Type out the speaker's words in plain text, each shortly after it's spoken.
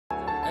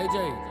AJ,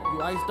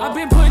 you iced up? I've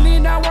been putting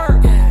in that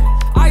work.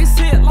 Ice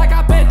hit like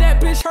I bet that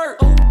bitch hurt.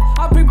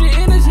 I peep the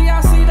energy,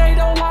 I see they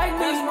don't like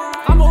me.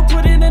 I'ma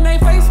put it in their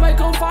face, make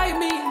them fight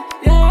me.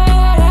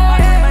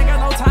 I ain't got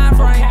no time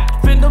frame.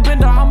 Fender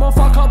bender, I'ma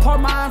fuck up her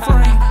mind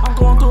frame. I'm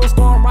going through a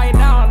storm right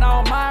now and I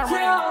don't mind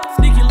rain.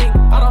 Sneaky link,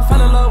 I done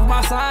fell in love with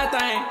my side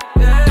thing.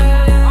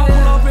 I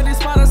pull up in this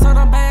spot and serve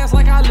them bands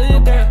like I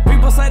live there.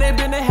 People say they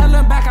been to hell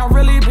and back, I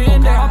really been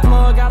there. I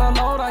plug, got a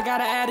load, I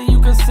got an addy, you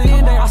can see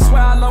in there. I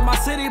swear I love my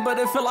city, but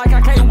it feel like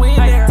I can't win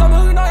there. Tell me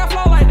who you know y'all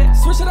flow like that,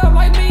 switch it up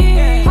like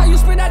me. How you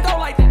spin that dough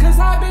like that, cause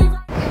I be.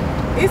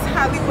 It's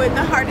Hollywood,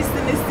 the hardest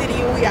in the city,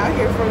 and we out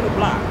here from the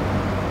block.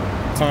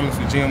 Thomas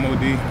with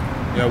GMOD.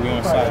 Yeah, we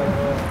on site.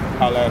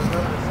 Holla at us.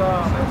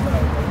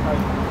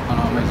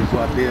 Man, this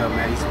boy Bill,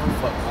 man. He's some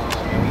fuck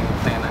man. We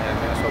ain't playing out here,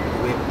 man. So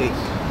we every day.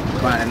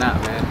 Grinding out,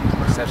 man.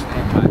 Reception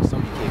Empire, so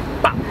we kid.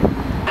 Bop!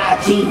 I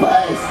cheap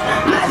buzz,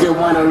 I just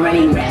wanna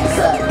run racks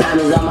up.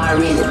 Diamonds on my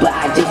wrist, but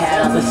I just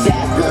had up a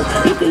shackle.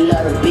 You can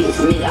love a bitch,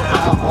 nigga,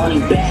 I'm only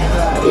bag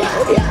up.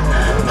 Yeah.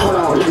 Hold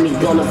on, let me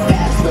go no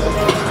faster.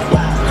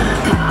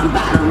 I'm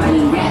about to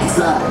run racks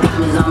up.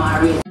 Diamonds on my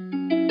wrist.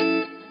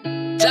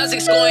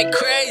 Jazzy's going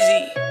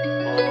crazy.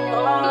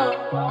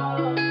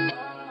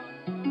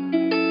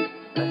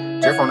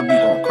 Jeff on the beat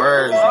going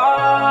crazy.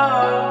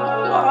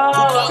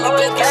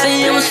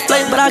 See, it was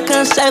fake, but I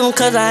couldn't save him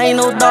cause I ain't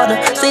no daughter.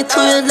 See,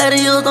 2 years later,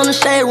 he was on the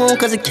shade room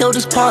cause he killed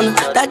his partner.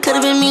 That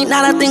could've been me,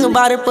 now that I think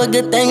about it, but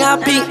good thing I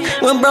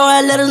peeked. When bro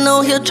had let us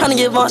know he was tryna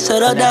get Vaughn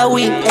set up that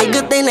week. Hey,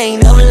 good thing they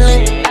ain't never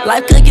linked.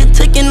 Life could get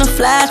took in the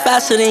flash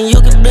faster than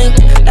you could blink.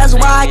 That's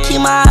why I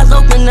keep my eyes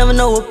open, never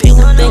know what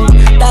people think.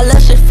 That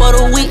left shit for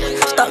the week,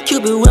 stop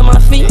Cupid with my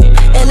feet.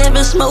 And if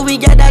it's smoke, we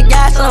got that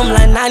gas, I'm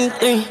like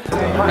 93.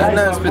 There's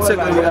nothing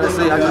particular we gotta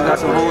say. I just got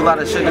some whole lot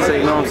of shit to say,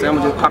 you know what I'm saying?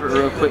 I'm gonna just pop it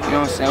real quick, you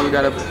know what I'm saying? We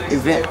got an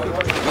event,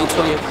 May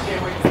 20th,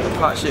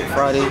 Pop Shit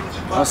Friday. You know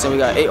what I'm saying? We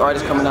got 8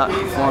 artists coming out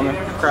performing.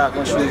 The crowd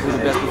gonna choose who the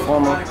best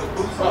performer.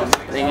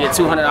 They can get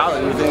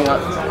 $200, you feel me?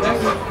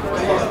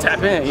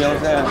 Tap in, you know what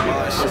I'm saying?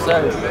 Yes,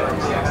 sir.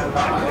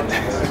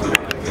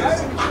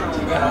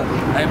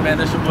 Hey man,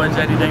 this your boy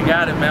JD, they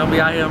got it man. We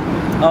out here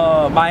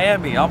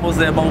Miami, almost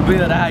at Mobile.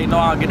 That's how you know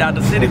I'll get out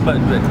the city, but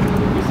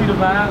you see the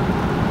vibe?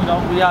 You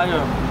know, we out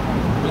here.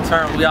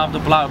 We off the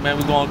block, man.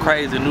 We going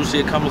crazy. New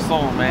shit coming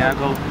soon, man.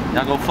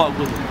 Y'all go fuck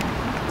with it.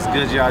 It's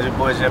good, y'all. Your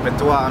boy Jeff and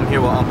Throughout. I'm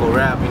here with Uncle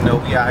Rap. You know,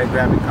 we out here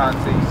grabbing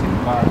content. You see the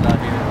vibes out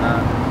here.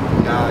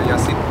 Y'all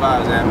see the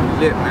vibes, man.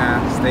 We lit,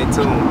 man. Stay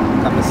tuned.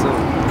 Coming soon.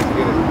 Let's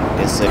get it.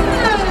 Yes, sir.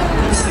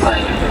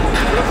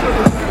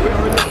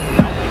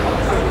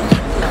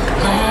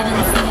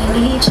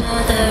 Each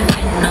other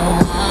in a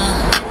while.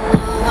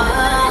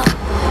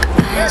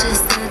 I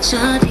just touch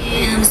your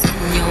DMs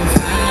and you're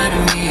proud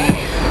of me.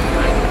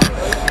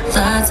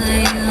 Thoughts of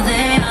you,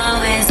 they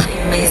always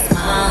make me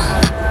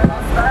smile.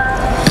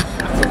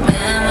 The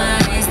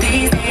memories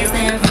these days,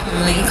 they're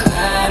only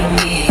clouding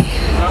me.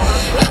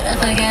 But if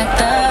I get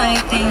the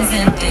right things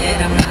ended,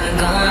 I'm not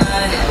gonna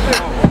lie.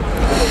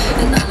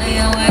 And all of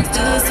your words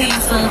do seem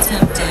so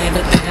tempting,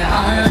 but they're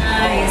all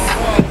lies.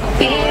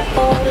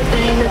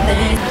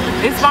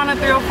 It's Vonna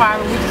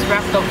 305 and we just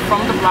wrapped up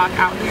from the block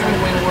out here in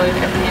Wynwood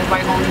at the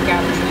Invite Only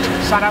Gallery.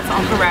 Shout out to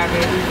Uncle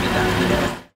Rabbit.